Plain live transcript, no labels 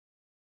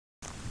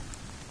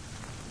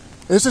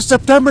This is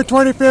September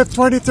 25th,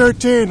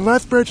 2013,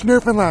 Lethbridge,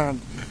 Newfoundland.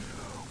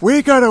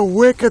 We got a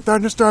wicked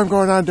thunderstorm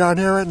going on down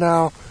here right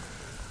now.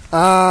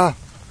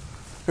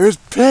 There's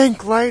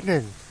pink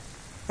lightning,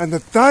 and the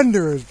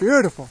thunder is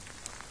beautiful.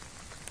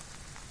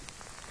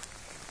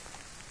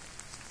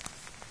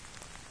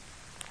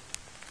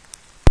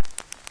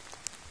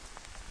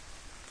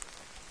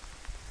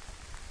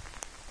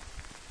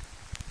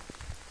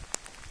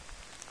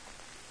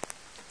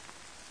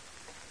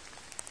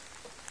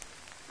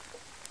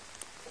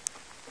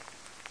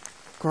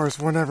 Of course,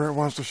 whenever it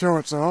wants to show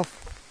itself.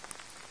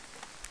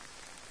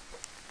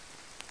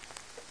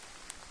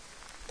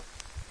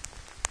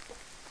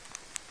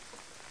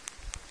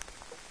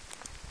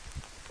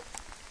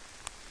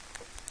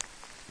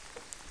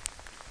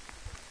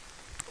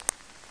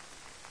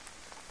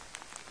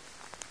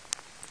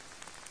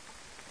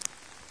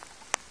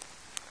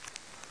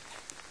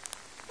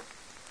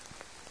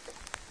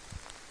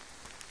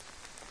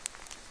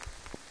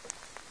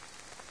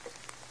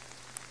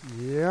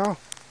 Yeah.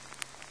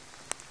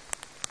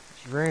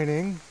 It's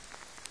raining.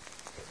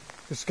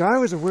 The sky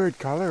was a weird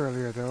color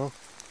earlier though.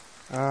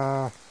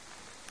 I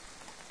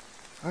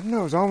don't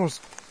know, it was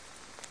almost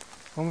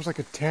like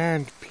a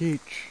tanned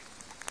peach.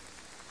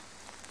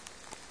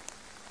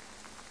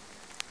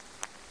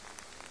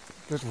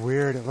 Just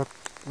weird, it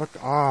looked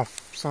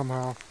off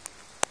somehow.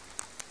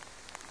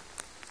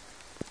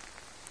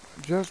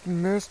 Just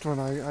missed one.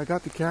 I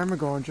got the camera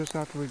going just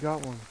after we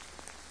got one.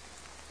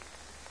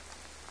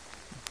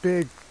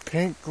 Big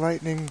pink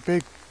lightning,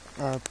 big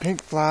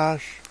pink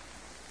flash.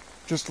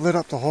 Just lit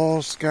up the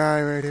whole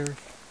sky right here.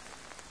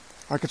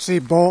 I could see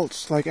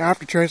bolts, like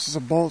after traces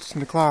of bolts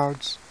in the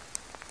clouds.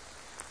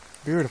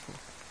 Beautiful.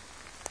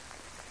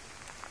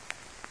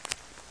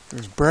 It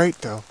was bright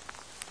though.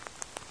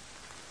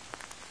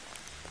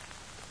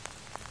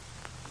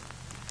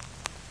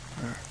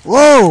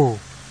 Whoa!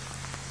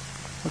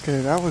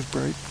 Okay, that was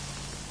bright.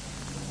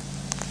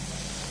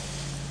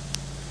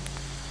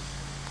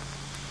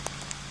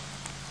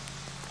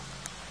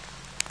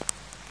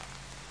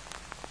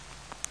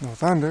 No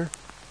thunder.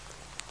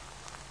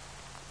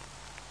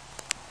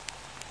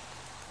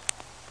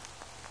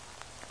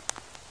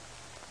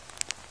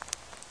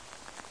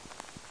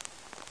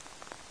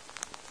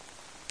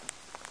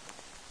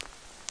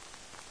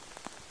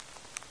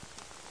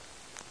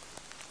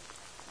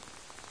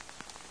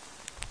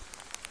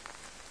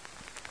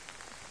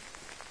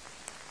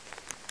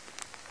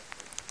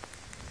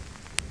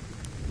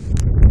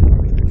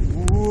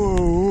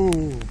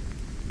 Whoa!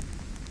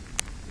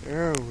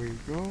 There we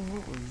go.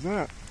 What was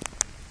that?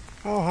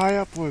 How high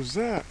up was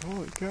that?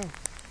 Holy cow.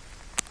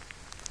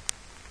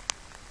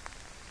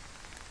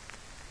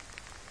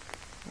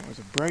 That was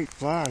a bright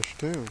flash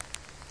too.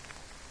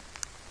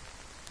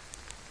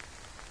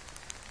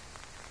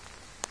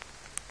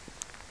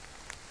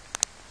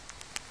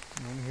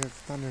 I don't hear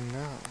thunder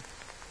now.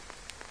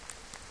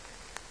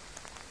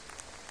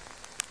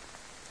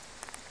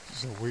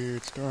 This is a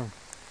weird storm.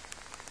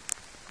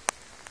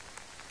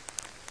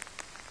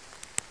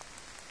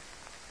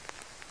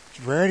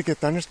 It's rare to get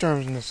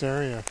thunderstorms in this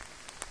area.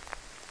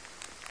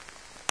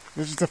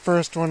 This is the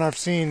first one I've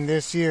seen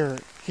this year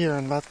here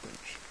in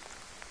Lethbridge.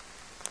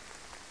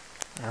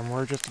 And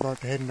we're just about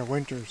to head into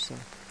winter, so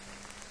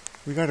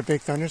we got a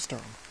big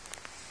thunderstorm.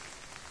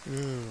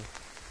 Ooh.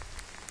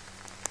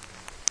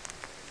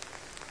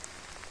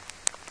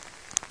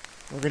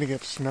 We're gonna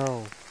get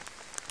snow.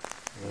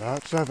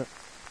 Lots of it.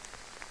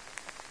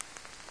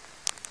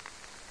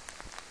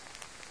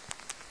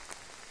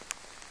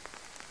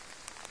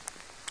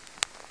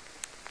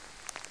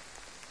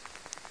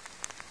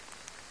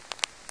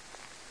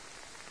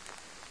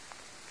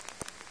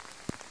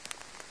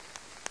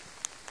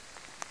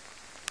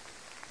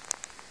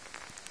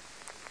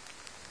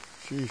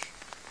 Sheesh.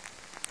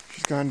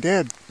 She's gone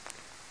dead.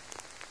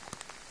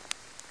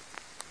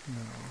 No.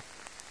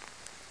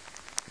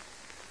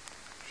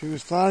 She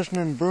was flashing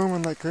and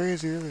booming like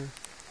crazy earlier.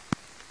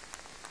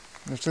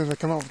 And as soon as I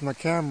come out with my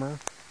camera,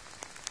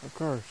 of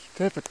course,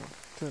 typical.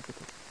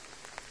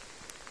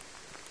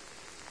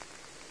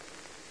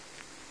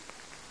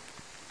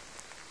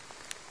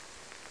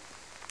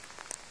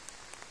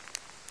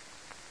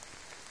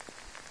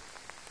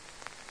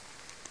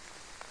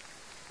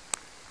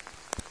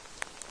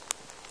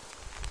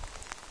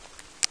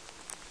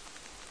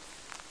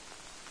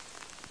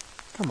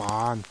 Come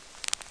on.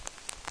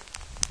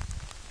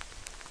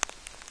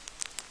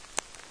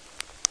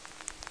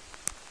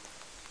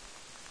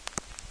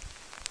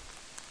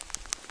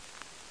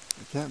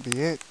 It can't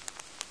be it.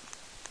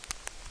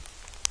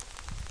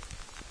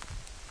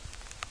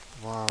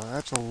 Wow,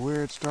 that's a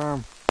weird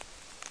storm.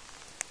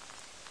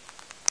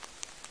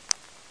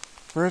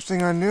 First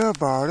thing I knew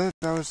about it,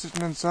 I was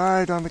sitting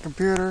inside on the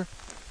computer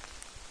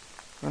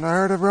and I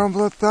heard a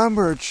rumble of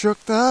thunder. It shook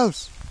the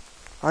house.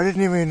 I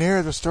didn't even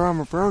hear the storm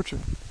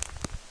approaching.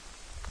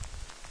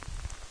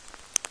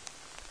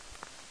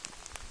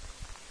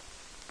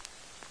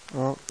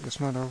 Oh, it's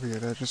not over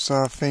yet. I just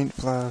saw a faint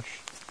flash.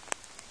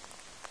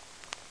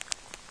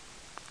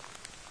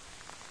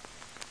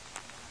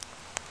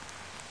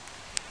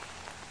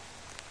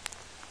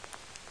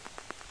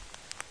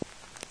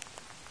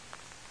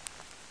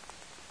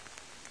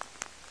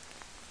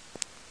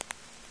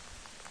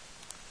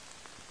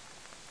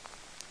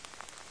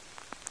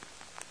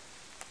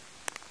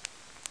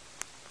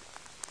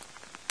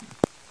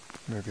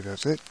 Maybe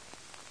that's it.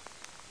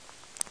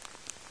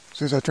 As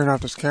soon as I turn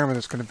off this camera,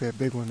 that's going to be a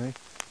big one, eh?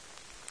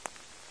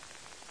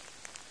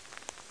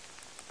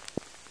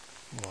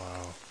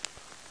 Wow.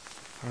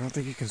 I don't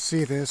think you can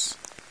see this.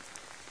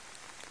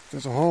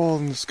 There's a hole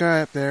in the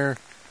sky up there,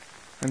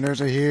 and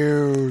there's a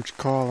huge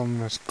column,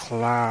 this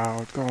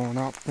cloud going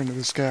up into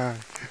the sky.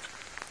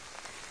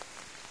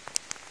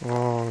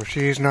 Oh,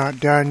 she's not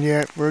done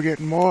yet. We're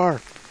getting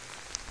more.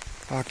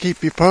 I'll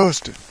keep you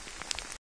posted.